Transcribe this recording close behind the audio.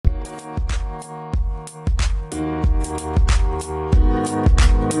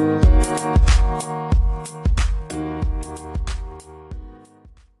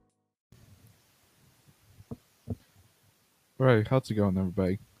Alright, how's it going,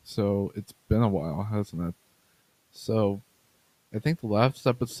 everybody? So, it's been a while, hasn't it? So, I think the last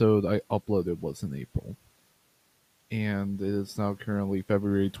episode I uploaded was in April, and it is now currently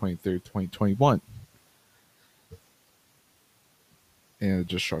February 23rd, 2021, and it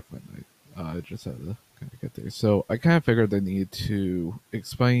just struck midnight. I just had to kind of get there. So, I kind of figured I need to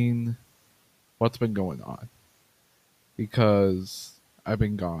explain what's been going on, because I've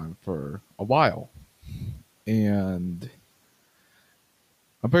been gone for a while, and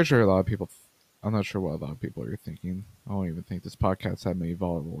I'm pretty sure a lot of people. I'm not sure what a lot of people are thinking. I don't even think this podcast had many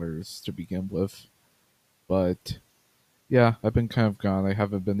followers to begin with. But yeah, I've been kind of gone. I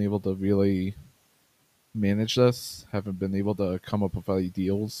haven't been able to really manage this. Haven't been able to come up with any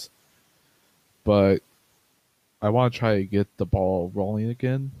deals. But I want to try to get the ball rolling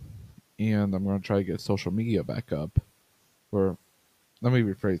again, and I'm going to try to get social media back up. Or let me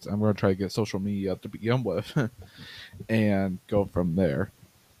rephrase. I'm going to try to get social media to begin with, and go from there.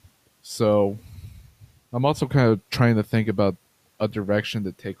 So I'm also kind of trying to think about a direction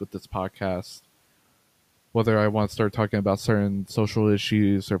to take with this podcast. Whether I want to start talking about certain social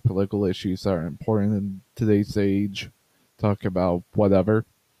issues or political issues that are important in today's age, talk about whatever.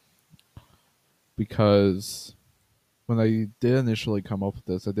 Because when I did initially come up with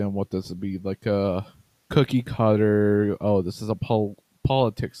this, I didn't want this to be like a cookie cutter. Oh, this is a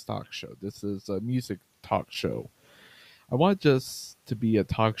politics talk show. This is a music talk show. I want just to be a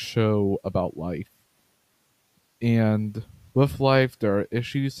talk show about life. And with life, there are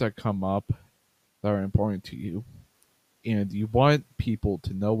issues that come up that are important to you, and you want people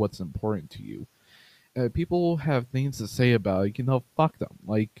to know what's important to you. People have things to say about it, fuck them.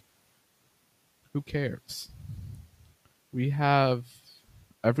 Like, who cares? We have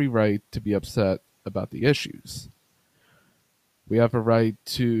every right to be upset about the issues. We have a right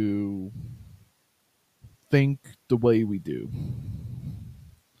to think the way we do.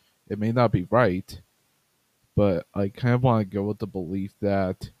 It may not be right, but I kind of want to go with the belief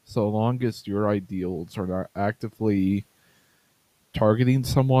that so long as your ideals are not actively targeting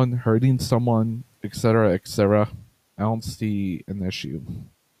someone, hurting someone, etc., etc., I don't see an issue.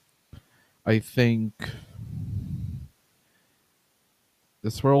 I think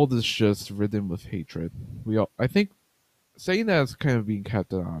this world is just ridden with hatred. I think, saying that is kind of being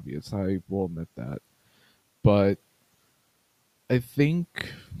Captain Obvious. I will admit that, but I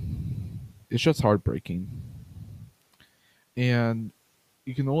think it's just heartbreaking, and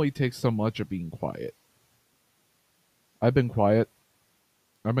you can only take so much of being quiet. I've been quiet.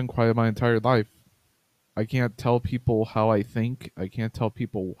 I've been quiet my entire life. I can't tell people how I think. I can't tell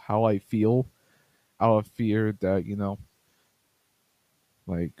people how I feel out of fear that,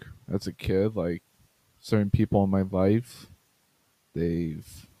 like, as a kid, like, certain people in my life,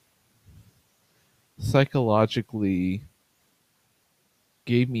 they've psychologically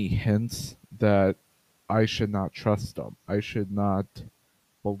gave me hints that I should not trust them. I should not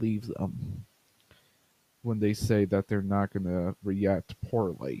believe them when they say that they're not going to react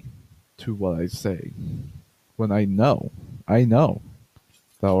poorly to what I say. When I know that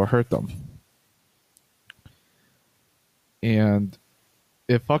will hurt them. And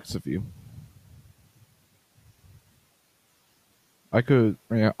it fucks with you. I could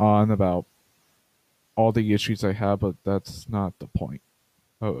rant on about all the issues I have, but that's not the point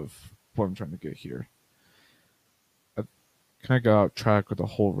of what I'm trying to get here. I kind of got off track with the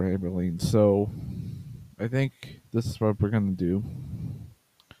whole rambling, so I think this is what we're going to do.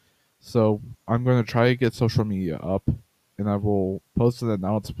 So I'm going to try to get social media up, and I will post an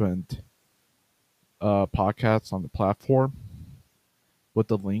announcement podcast on the platform with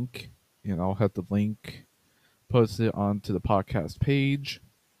the link, and I'll have the link posted onto the podcast page,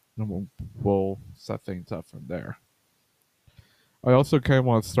 and we'll set things up from there. I also kind of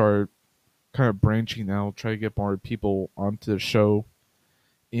want to start kind of branching out, try to get more people onto the show,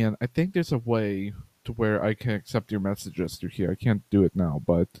 and I think there's a way to where I can accept your messages through here. I can't do it now,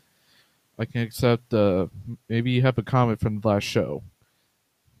 but I can accept. Maybe you have a comment from the last show.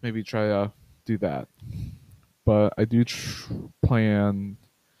 Maybe try to do that. But I do plan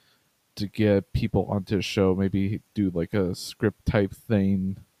to get people onto the show. Maybe do like a script type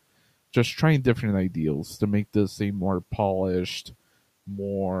thing. Just trying different ideals to make this a more polished,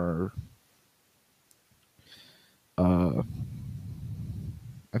 more. I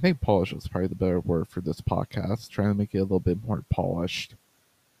think polished is probably the better word for this podcast. Trying to make it a little bit more polished.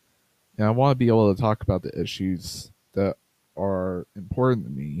 And I want to be able to talk about the issues that are important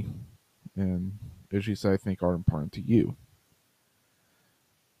to me and issues that I think are important to you.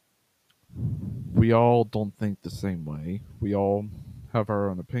 We all don't think the same way. We all have our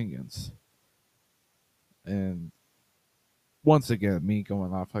own opinions. And once again, me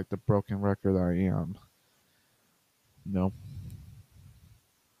going off like the broken record I am. You know,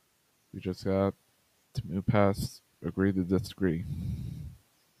 we just got to move past agree to disagree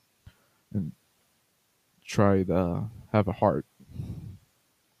and try to have a heart.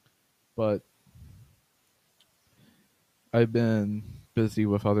 But I've been busy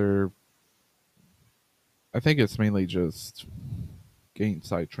with other. I think it's mainly just getting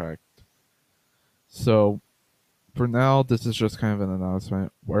sidetracked. So for now, this is just kind of an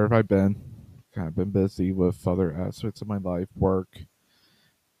announcement. Where have I been? Kind of been busy with other aspects of my life, work,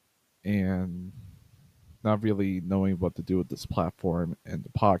 and not really knowing what to do with this platform and the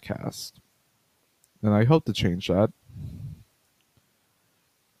podcast. And I hope to change that.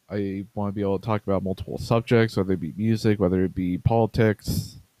 I want to be able to talk about multiple subjects, whether it be music, whether it be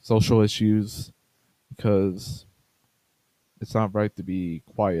politics, social issues, because it's not right to be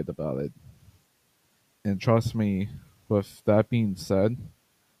quiet about it. And trust me, with that being said,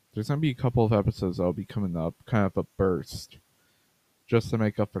 there's going to be a couple of episodes that'll be coming up, kind of a burst, just to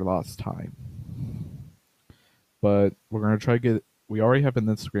make up for lost time. But we're going to try to get. We already have an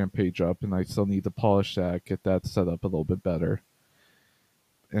Instagram page up, and I still need to polish that, get that set up a little bit better.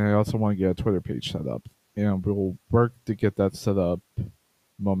 And I also want to get a Twitter page set up. And we'll work to get that set up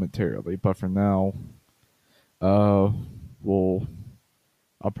momentarily. But for now, uh, we'll.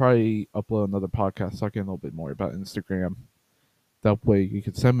 I'll probably upload another podcast talking a little bit more about Instagram. That way, you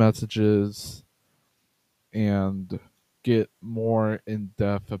can send messages and get more in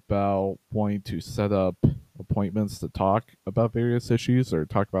depth about wanting to set up appointments to talk about various issues or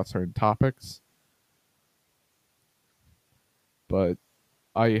talk about certain topics. But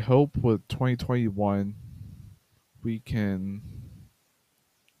I hope with 2021 we can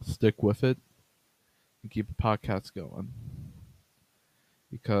stick with it and keep the podcast going,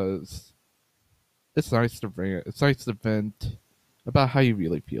 because it's nice to rant. It's nice to vent about how you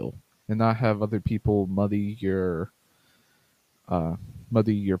really feel and not have other people uh,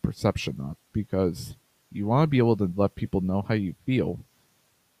 muddy your perception up, because you want to be able to let people know how you feel.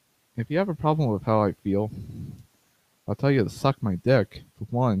 If you have a problem with how I feel, I'll tell you to suck my dick, for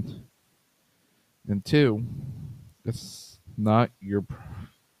one. And two, it's not your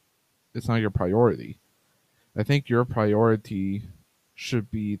it's not your priority. I think your priority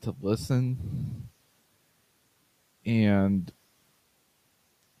should be to listen and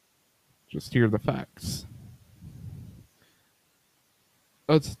just hear the facts.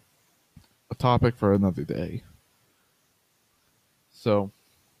 That's a topic for another day. So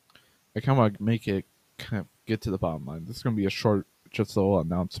I kind of want to make it kind of get to the bottom line. This is going to be a short, just a little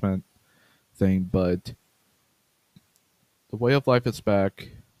announcement thing, but the way of life is back.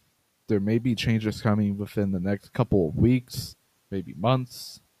 There may be changes coming within the next couple of weeks, maybe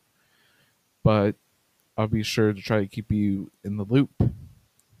months, but I'll be sure to try to keep you in the loop.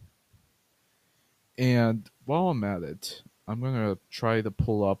 And while I'm at it, I'm going to try to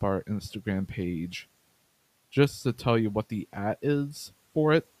pull up our Instagram page just to tell you what the @ is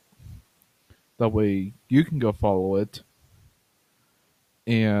for it. That way you can go follow it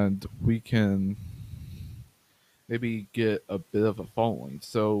and we can maybe get a bit of a following.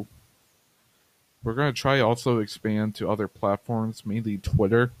 So we're going to try also expand to other platforms, mainly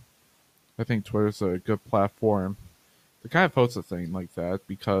Twitter. I think Twitter's a good platform to kind of post a thing like that,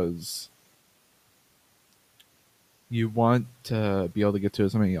 because you want to be able to get to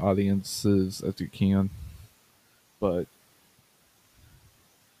as many audiences as you can. But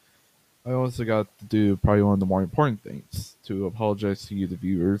I also got to do probably one of the more important things, to apologize to you, the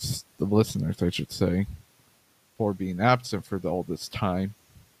viewers, the listeners, I should say, for being absent for all this time.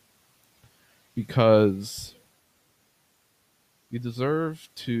 Because you deserve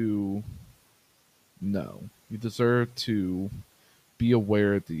to know. You deserve to be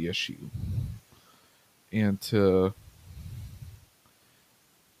aware of the issue. And to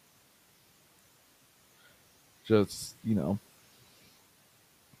just,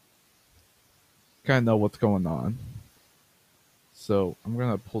 kind of know what's going on. So I'm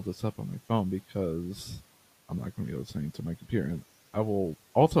going to pull this up on my phone because I'm not going to be listening to my computer. And I will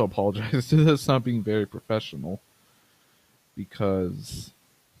also apologize to this not being very professional, because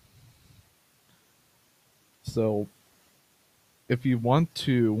so if you want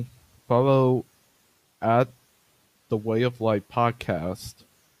to follow at the Way of Life podcast,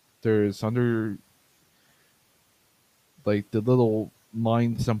 there's under like the little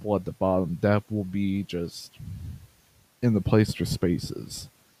line symbol at the bottom that will be just in the place for spaces.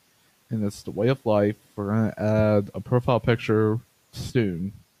 And it's the Way of Life. We're going to add a profile picture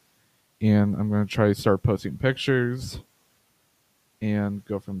soon. And I'm going to try to start posting pictures and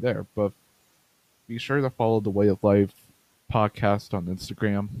go from there. But be sure to follow the Way of Life podcast on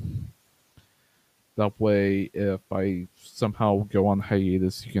Instagram. That way, if I somehow go on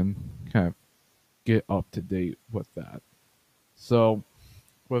hiatus, you can kind of get up to date with that. So,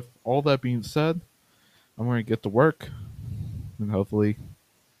 with all that being said, I'm going to get to work, and hopefully,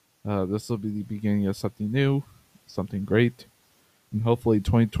 this will be the beginning of something new, something great, and hopefully,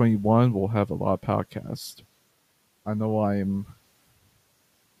 2021 will have a lot of podcasts. I know I'm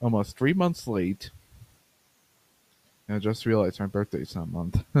almost 3 months late, and I just realized my birthday's that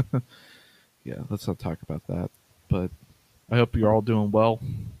month. Yeah, let's not talk about that. But I hope you're all doing well,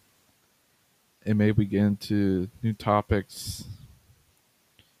 and maybe we get into new topics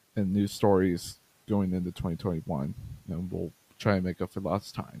and new stories going into 2021, and we'll try and make up for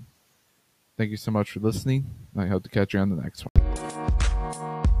lost time. Thank you so much for listening. I hope to catch you on the next one.